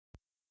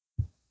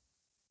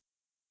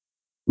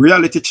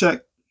Reality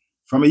check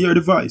from a year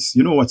device.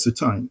 You know what's the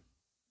time.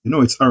 You know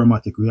it's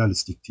aromatic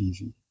realistic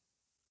TV.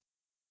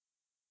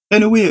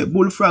 Anyway,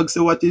 Bullfrog say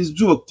what is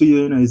joke to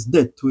you, is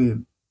dead to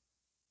him.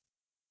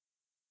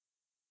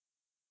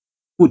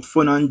 Put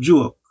fun and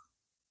joke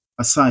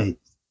aside.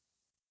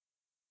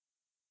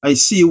 I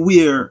see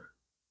where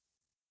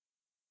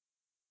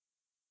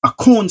a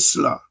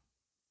councillor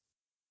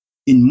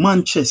in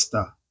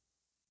Manchester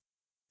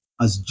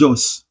has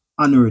just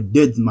honored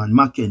DESMOND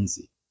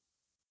McKenzie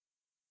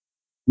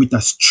with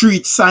a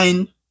street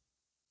sign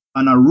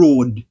and a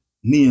road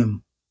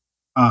name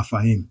after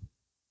him.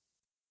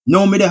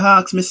 Now me dey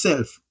ask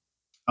myself,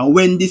 and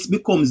when this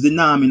becomes the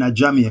norm in a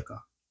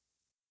Jamaica,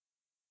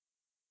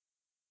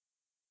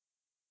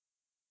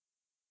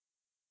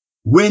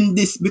 when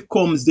this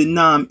becomes the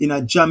norm in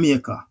a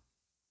Jamaica,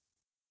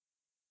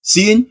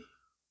 seeing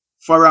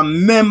for a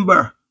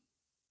member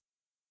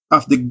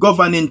of the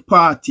governing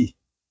party,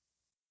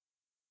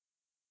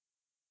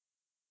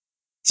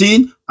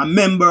 seeing a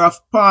member of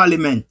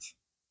parliament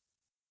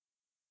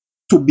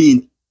to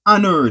be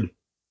honored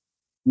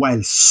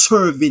while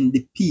serving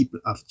the people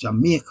of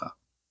Jamaica,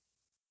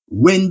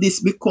 when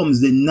this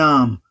becomes the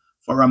norm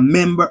for a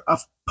member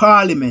of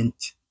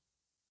parliament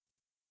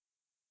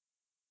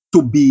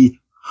to be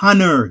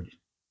honored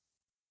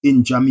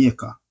in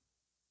Jamaica,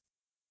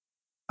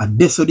 a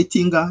that's the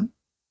thing gone.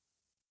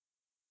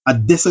 A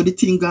that's the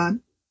thing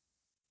gone.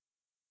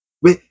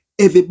 Where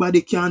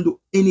everybody can do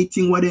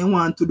anything what they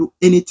want to do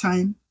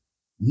anytime.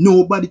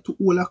 Nobody to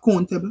hold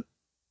accountable.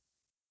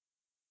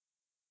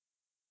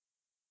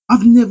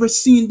 I've never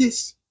seen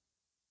this.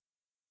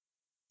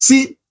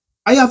 See,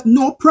 I have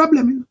no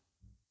problem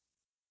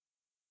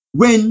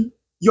when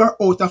you're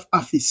out of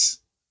office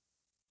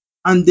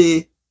and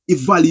they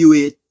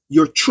evaluate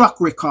your track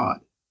record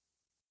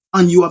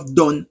and you have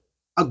done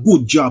a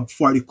good job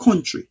for the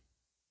country.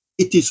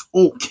 It is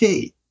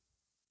okay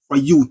for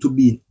you to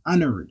be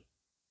honored.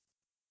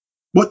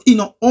 But it's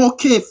not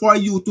okay for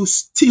you to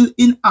still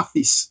in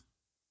office.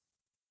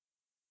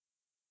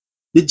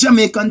 The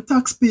Jamaican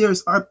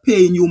taxpayers are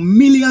paying you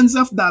millions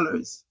of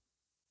dollars.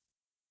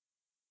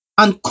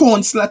 And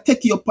councillor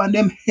take you up on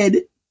them head.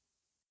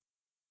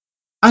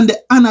 And they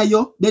honor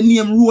you, they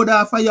name road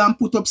off you and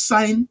put up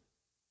sign.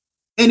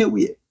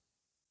 Anyway,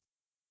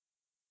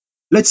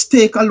 let's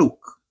take a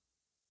look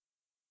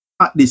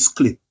at this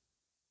clip.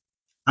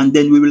 And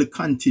then we will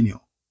continue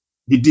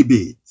the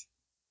debate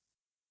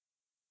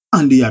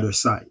on the other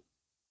side.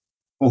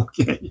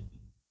 Okay.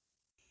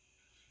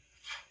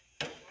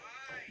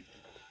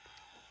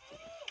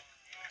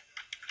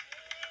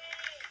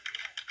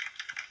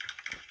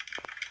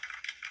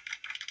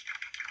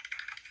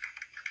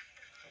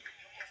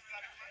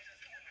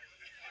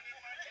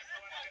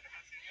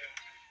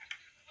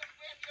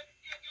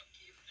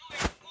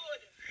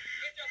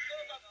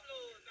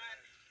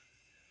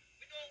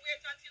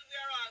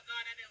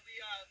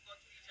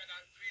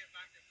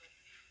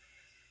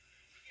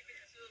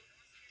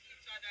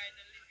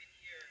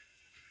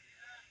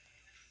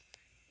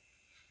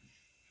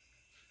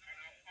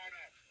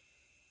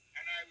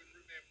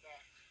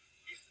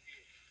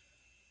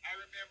 I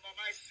remember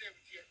my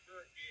 70th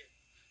birthday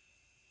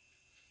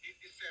in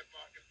December,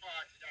 the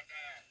party that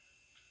I had.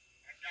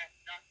 And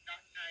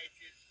that night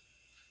is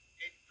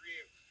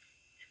engraved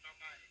in my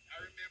mind. I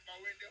remember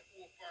when they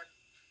opened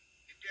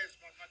the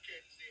DESMOND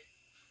McKenzie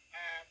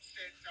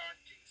Center on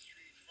King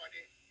Street for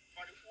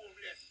the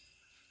homeless.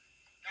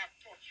 That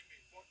touched me.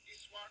 But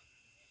this one,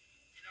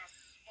 in a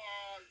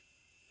small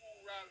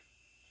rural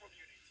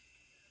community,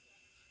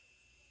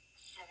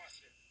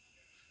 Somerset,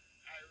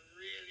 I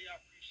really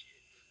appreciate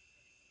it.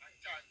 And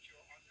thank you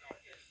on God.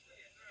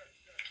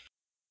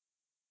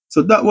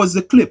 So that was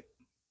the clip.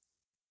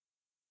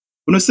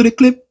 When you see the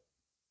clip,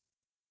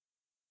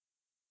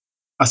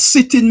 a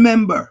sitting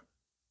member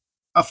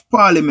of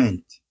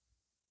parliament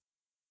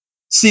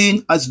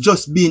seen as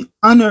just being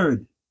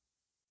honored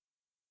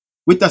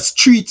with a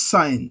street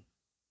sign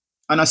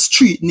and a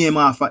street name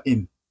after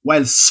him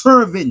while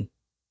serving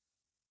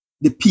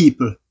the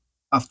people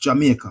of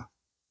Jamaica.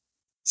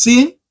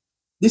 See,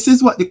 this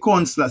is what the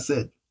councillor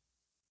said.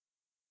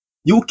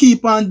 You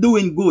keep on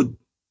doing good,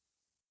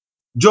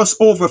 just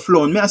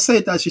overflowing. May I say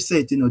it as she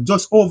said,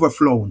 just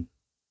overflowing.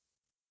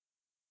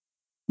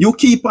 You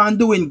keep on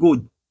doing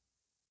good,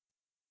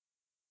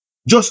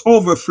 just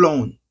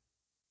overflowing.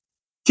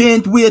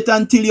 Can't wait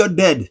until you're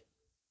dead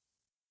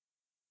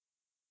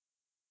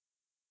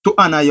to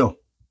honor you,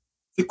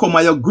 to come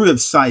at your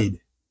graveside.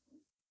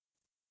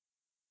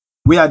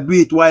 We are do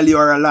it while you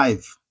are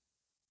alive.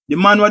 The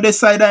man what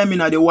decide him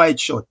in the white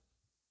shirt.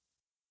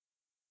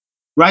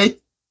 Right?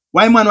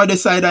 Why man what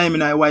decide him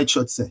in a white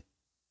shirt say?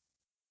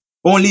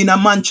 Only in a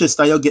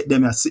Manchester you get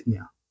them here sitting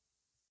here.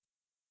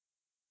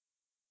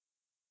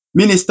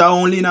 Minister,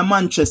 only in a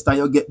Manchester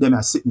you get them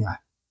here sitting here.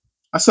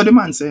 That's what the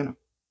man say.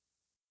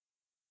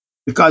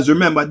 Because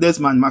remember,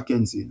 DESMOND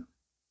McKenzie,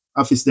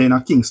 office there in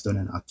a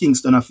Kingston,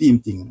 Kingston a film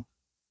thing.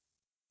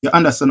 You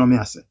understand what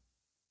I say?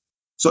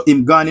 So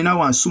him gone in a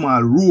one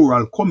small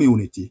rural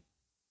community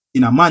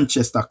in a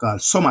Manchester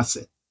called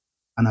Somerset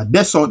And I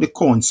desk out the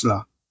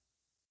counselor.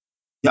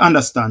 You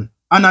understand?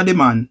 Honor the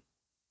man,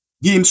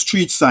 give him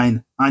street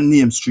sign, and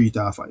name street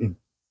after him.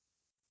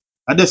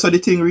 And that's how the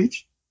thing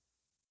reach.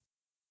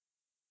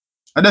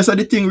 And that's how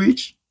the thing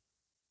reach.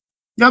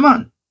 Yeah,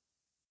 man.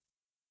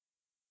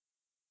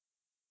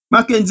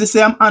 McKenzie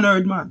say I'm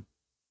honored, man.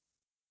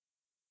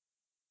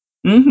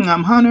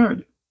 I'm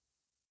honored.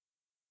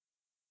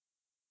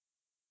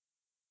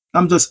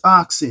 I'm just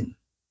asking.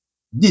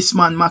 This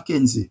man,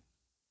 McKenzie,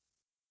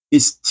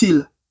 is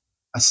still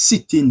a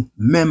sitting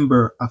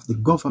member of the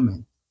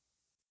government.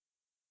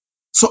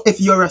 So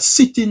if you're a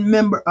sitting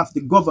member of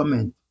the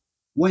government,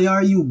 why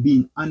are you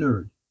being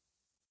honored?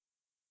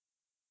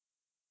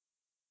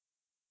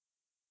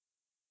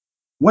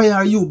 Why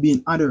are you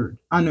being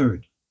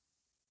honored?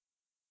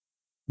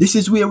 This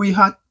is where we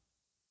at.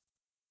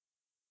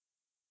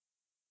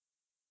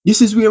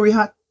 This is where we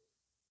at.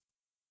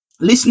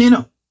 Listen, you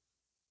know.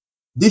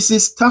 This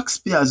is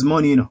taxpayers'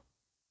 money, you know.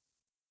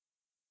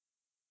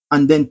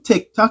 And then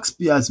take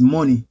taxpayers'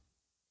 money,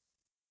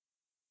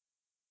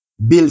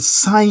 build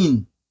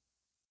sign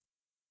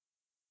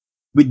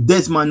with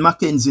Desmond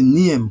McKenzie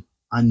name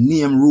and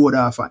name road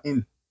after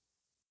him.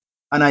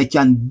 And I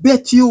can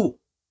bet you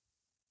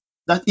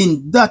that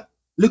in that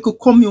little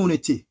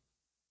community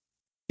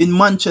in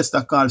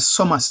Manchester called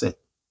Somerset,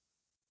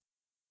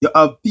 you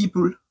have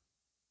people,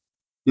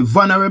 the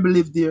vulnerable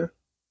live there,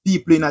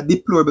 people in a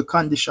deplorable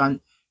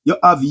condition. You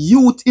have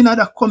youth in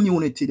other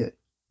community there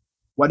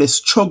where they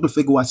struggle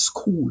to go to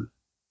school.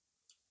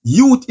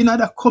 Youth in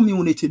other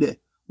community there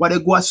where they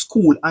go to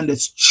school and they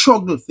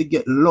struggle to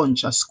get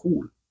lunch at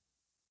school.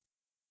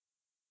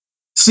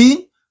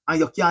 See? And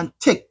you can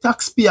take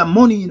taxpayer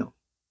money, you know,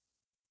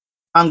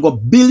 and go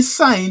build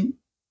sign,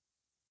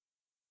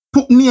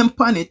 put name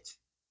on it,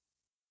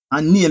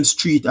 and name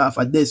street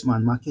after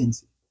Desmond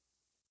McKenzie.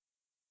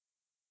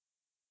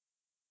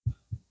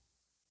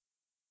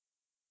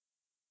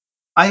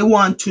 I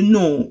want to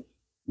know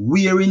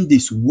where in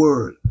this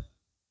world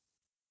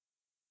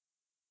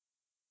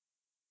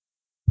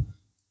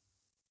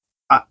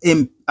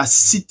a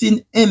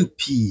sitting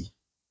MP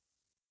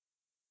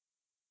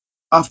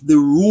of the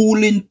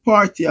ruling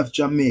party of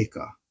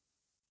Jamaica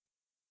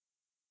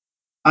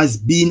has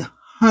been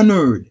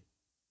honored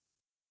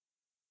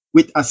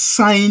with a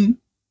sign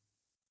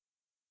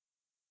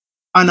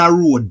on a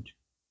road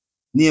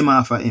named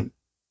after him.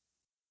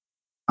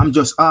 I'm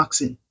just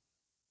asking.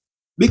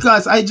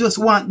 Because I just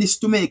want this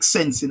to make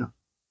sense, you know.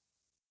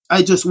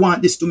 I just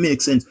want this to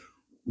make sense.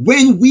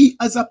 When we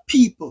as a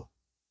people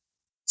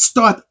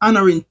start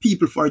honoring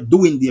people for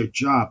doing their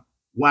job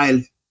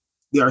while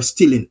they are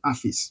still in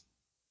office.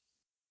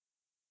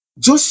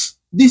 Just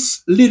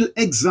this little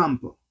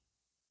example.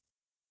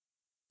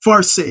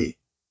 For say,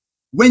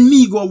 when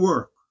me go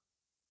work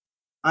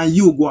and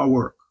you go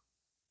work,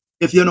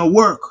 if you don't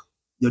work,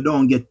 you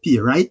don't get pay,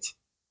 right?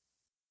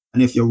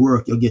 And if you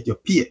work, you get your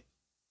pay.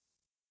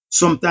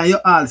 Sometimes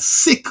you're all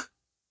sick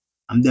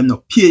and them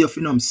not pay you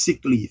for no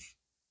sick leave.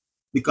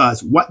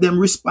 Because what them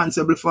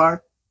responsible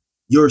for?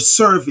 Your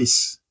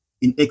service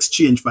in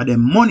exchange for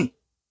them money.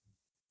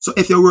 So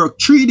if you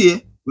work 3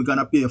 days, we're going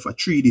to pay you for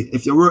 3 days.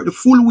 If you work the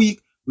full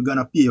week, we're going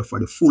to pay you for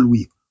the full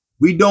week.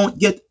 We don't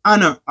get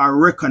honor or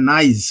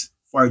recognized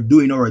for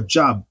doing our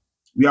job.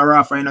 We are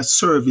offering a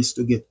service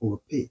to get our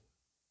pay.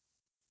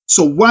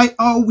 So why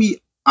are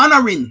we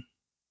honoring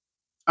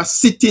a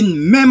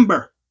sitting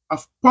member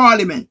of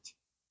parliament?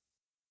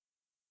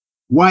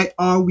 Why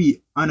are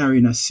we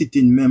honoring a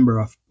sitting member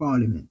of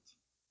parliament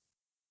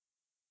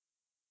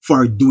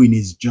for doing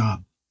his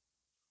job?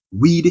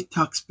 We, the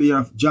taxpayer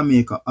of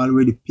Jamaica,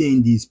 already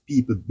paying these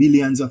people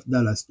billions of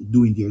dollars to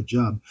doing their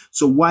job.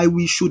 So why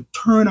we should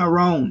turn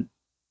around?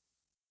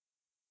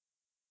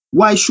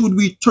 Why should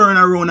we turn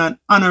around and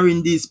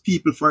honoring these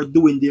people for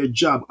doing their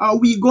job? Are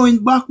we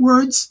going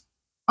backwards?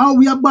 Are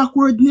we a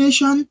backward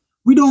nation?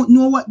 We don't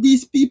know what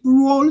these people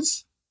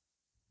roles.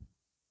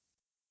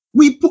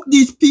 We put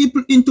these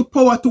people into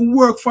power to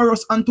work for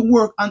us and to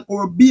work on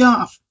our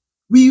behalf.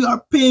 We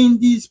are paying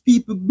these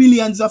people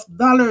billions of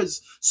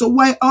dollars. So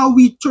why are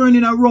we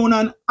turning around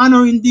and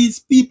honoring these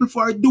people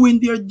for doing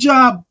their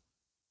job?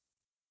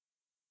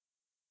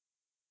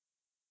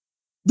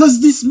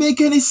 Does this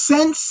make any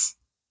sense?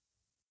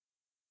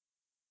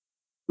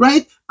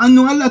 Right? I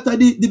know a lot of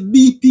the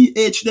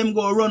BPH them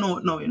go run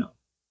out now, you know.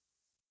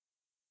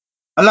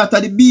 A lot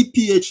of the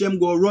BPH them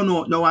go run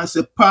out now and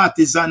say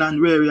partisan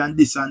and rare and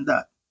this and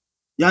that.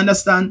 You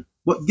understand?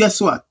 But guess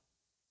what?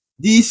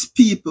 These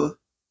people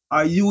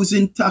are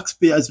using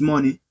taxpayers'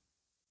 money,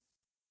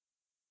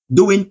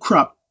 doing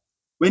crap.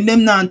 When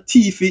them not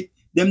thief it,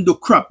 them do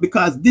crap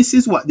because this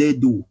is what they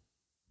do.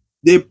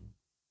 They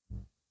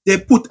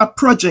put a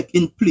project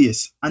in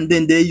place and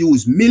then they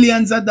use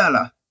millions of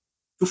dollars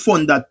to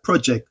fund that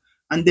project.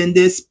 And then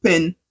they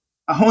spend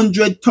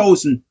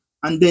 100,000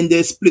 and then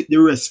they split the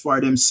rest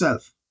for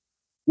themselves.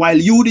 While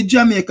you, the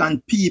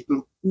Jamaican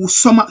people, who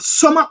some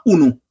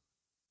uno,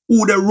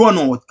 who they run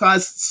out.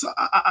 Because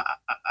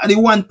the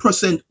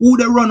 1% who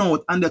they run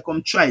out and they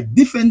come try.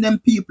 Defend them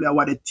people are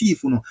what the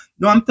thief, you know.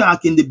 Now I'm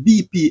talking the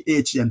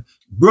BPHM.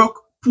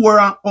 Broke, poor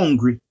and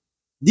hungry.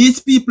 These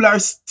people are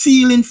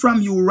stealing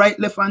from you right,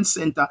 left and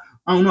center.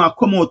 And you know,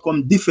 come out,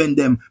 come defend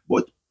them.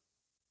 But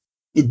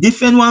it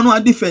defend one who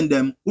defend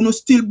them. You know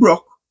still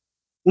broke.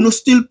 You know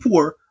still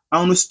poor.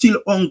 And you know still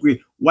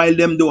hungry. While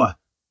them do what?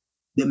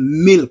 They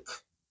milk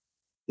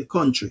the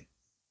country.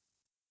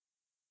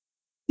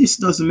 This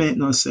doesn't make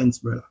no sense,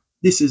 brother.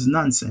 This is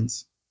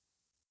nonsense.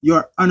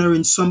 You're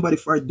honoring somebody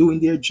for doing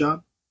their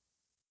job.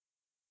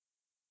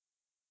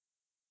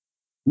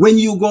 When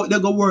you go, they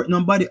go work,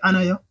 nobody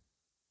honor you.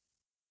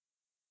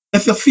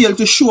 If you fail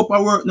to show up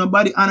at work,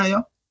 nobody honor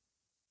you.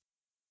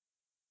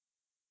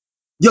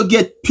 You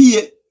get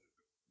paid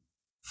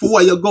for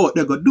what you go out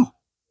there go do.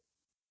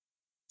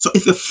 So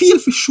if you fail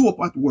to show up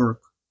at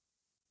work,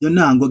 you're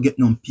not going to get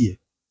no pay.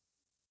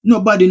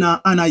 Nobody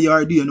now honor you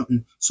or do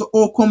nothing. So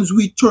how comes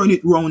we turn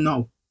it round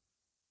now?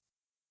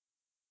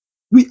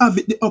 We have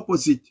it the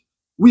opposite.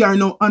 We are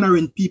now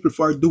honoring people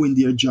for doing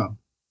their job.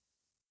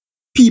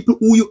 People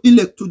who you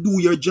elect to do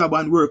your job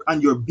and work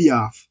on your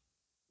behalf.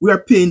 We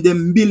are paying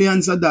them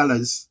millions of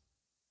dollars.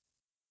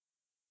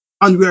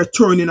 And we are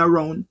turning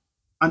around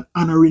and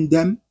honoring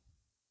them.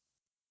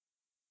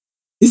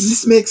 Does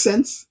this make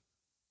sense?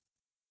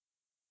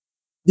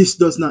 This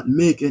does not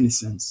make any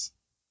sense.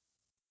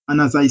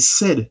 And as I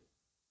said,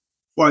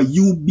 for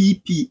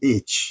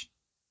UBPH,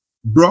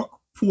 broke,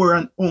 poor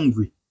and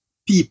hungry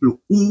people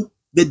who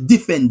they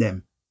defend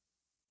them,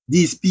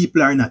 these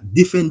people are not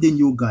defending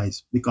you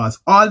guys because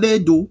all they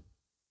do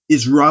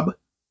is rob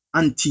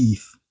and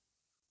thief.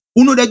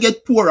 Uno they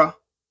get poorer,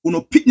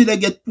 uno pitney they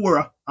get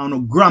poorer, and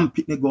uno grand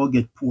pitney go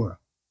get poorer.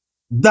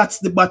 That's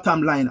the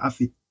bottom line of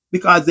it.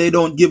 Because they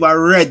don't give a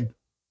red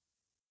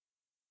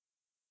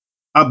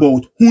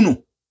about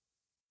uno.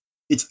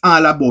 It's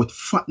all about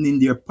fattening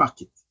their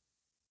pocket.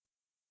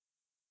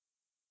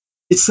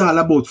 It's all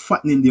about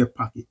fattening their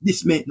pocket.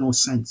 This makes no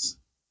sense.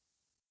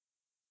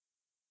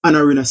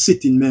 Honoring a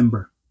sitting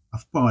member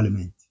of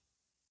parliament,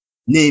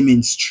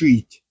 naming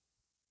street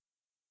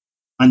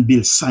and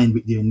bill signed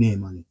with their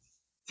name on it.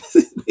 Does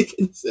it make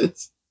any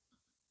sense?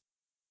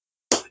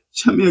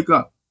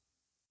 Jamaica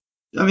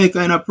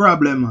in a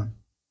problem, man.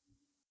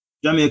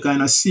 Jamaica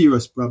in a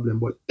serious problem.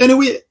 But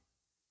anyway,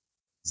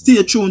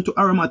 stay tuned to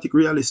Aromatic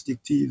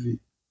Realistic TV.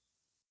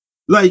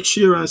 Like,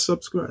 share, and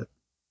subscribe.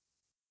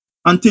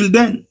 Until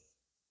then,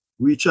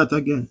 we chat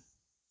again.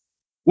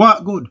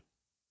 What good?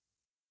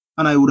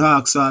 And I would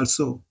ask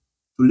also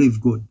to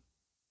live good.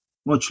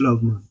 Much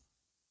love, man.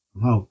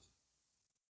 I'm out.